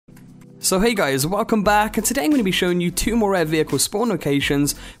So hey guys, welcome back, and today I'm going to be showing you two more rare vehicle spawn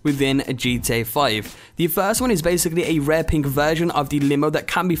locations within GTA 5. The first one is basically a rare pink version of the limo that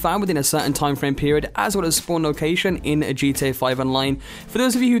can be found within a certain time frame period, as well as spawn location in GTA 5 Online. For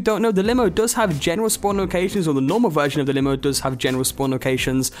those of you who don't know, the limo does have general spawn locations, or the normal version of the limo does have general spawn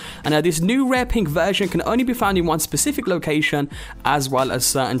locations, and this new rare pink version can only be found in one specific location, as well as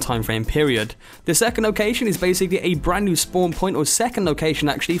certain time frame period. The second location is basically a brand new spawn point, or second location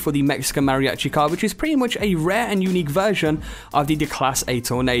actually, for the Mexican mariachi car, which is pretty much a rare and unique version of the Class A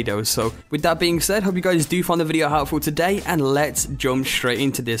Tornado. So with that being said, hope you guys do find the video helpful today, and let's jump straight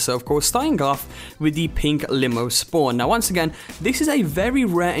into this. So of course, starting off with the pink limo spawn. Now once again, this is a very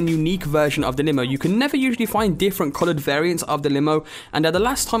rare and unique version of the limo. You can never usually find different colored variants of the limo, and the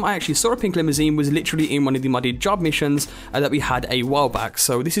last time I actually saw a pink limousine was literally in one of the modded job missions that we had a while back.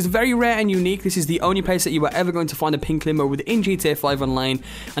 So this is very rare and unique. This is the only place that you are ever going to find a pink limo within GTA 5 Online,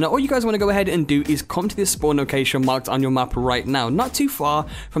 and all you guys want to go ahead and do is come to this spawn location marked on your map right now, not too far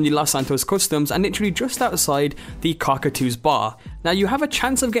from the Los Santos Customs and literally just outside the Cockatoo's Bar. Now you have a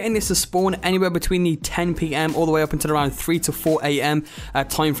chance of getting this to spawn anywhere between the 10 PM all the way up until around 3 to 4 AM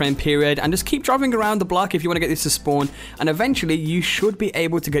time frame period, and just keep driving around the block if you want to get this to spawn, and eventually you should be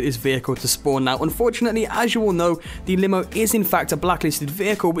able to get this vehicle to spawn. Now unfortunately, as you all know, the limo is in fact a blacklisted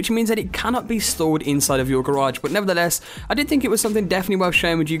vehicle, which means that it cannot be stored inside of your garage, but nevertheless I did think it was something definitely worth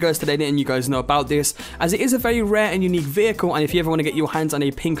sharing with you guys today, letting you guys know about this, as it is a very rare and unique vehicle, and if you ever want to get your hands on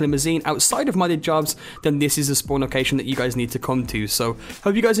a pink limousine outside of modded jobs, then this is a spawn location that you guys need to come to. So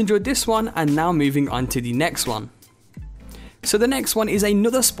hope you guys enjoyed this one, and now moving on to the next one. So the next one is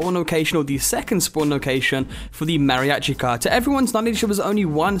another spawn location, or the second spawn location for the mariachi car. To everyone's knowledge, there was only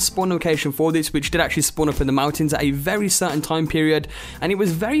one spawn location for this, which did actually spawn up in the mountains at a very certain time period, and it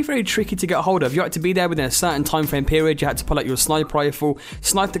was very tricky to get a hold of. You had to be there within a certain time frame period. You had to pull out your sniper rifle,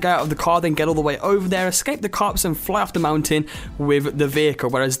 snipe the guy out of the car, then get all the way over there, escape the cops, and fly off the mountain with the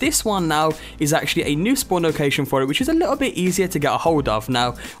vehicle. Whereas this one now is actually a new spawn location for it, which is a little bit easier to get a hold of.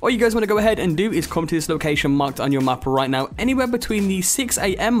 Now all you guys want to go ahead and do is come to this location marked on your map right now, anywhere between the 6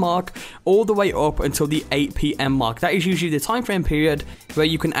 AM mark all the way up until the 8 PM mark. That is usually the time frame period where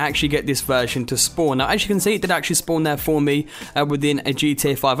you can actually get this version to spawn. Now as you can see, it did actually spawn there for me within a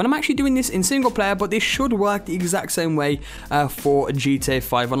GTA 5, and I'm actually doing this in single player, but this should work the exact same way for GTA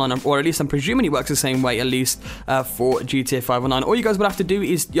 5 Online, or at least I'm presuming it works the same way, at least for GTA 5 Online. All you guys would have to do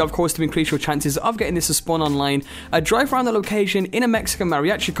is, of course, to increase your chances of getting this to spawn online, drive around the location in a Mexican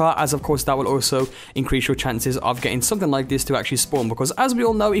mariachi car, as of course that will also increase your chances of getting something like this to actually spawn, because as we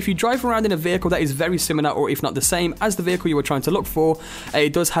all know, if you drive around in a vehicle that is very similar, or if not the same as the vehicle you were trying to look for,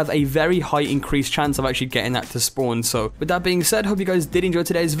 it does have a very high increased chance of actually getting that to spawn. So with that being said, hope you guys did enjoy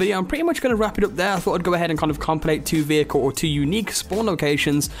today's video. I'm pretty much going to wrap it up there. I thought I'd go ahead and kind of compilate two vehicle or two unique spawn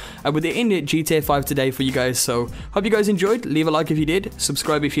locations within GTA 5 today for you guys. So hope you guys enjoyed. Leave a like if you did,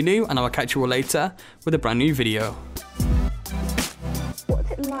 subscribe if you're new, and I will catch you all later with a brand new video.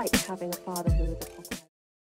 What's it like having a father who was a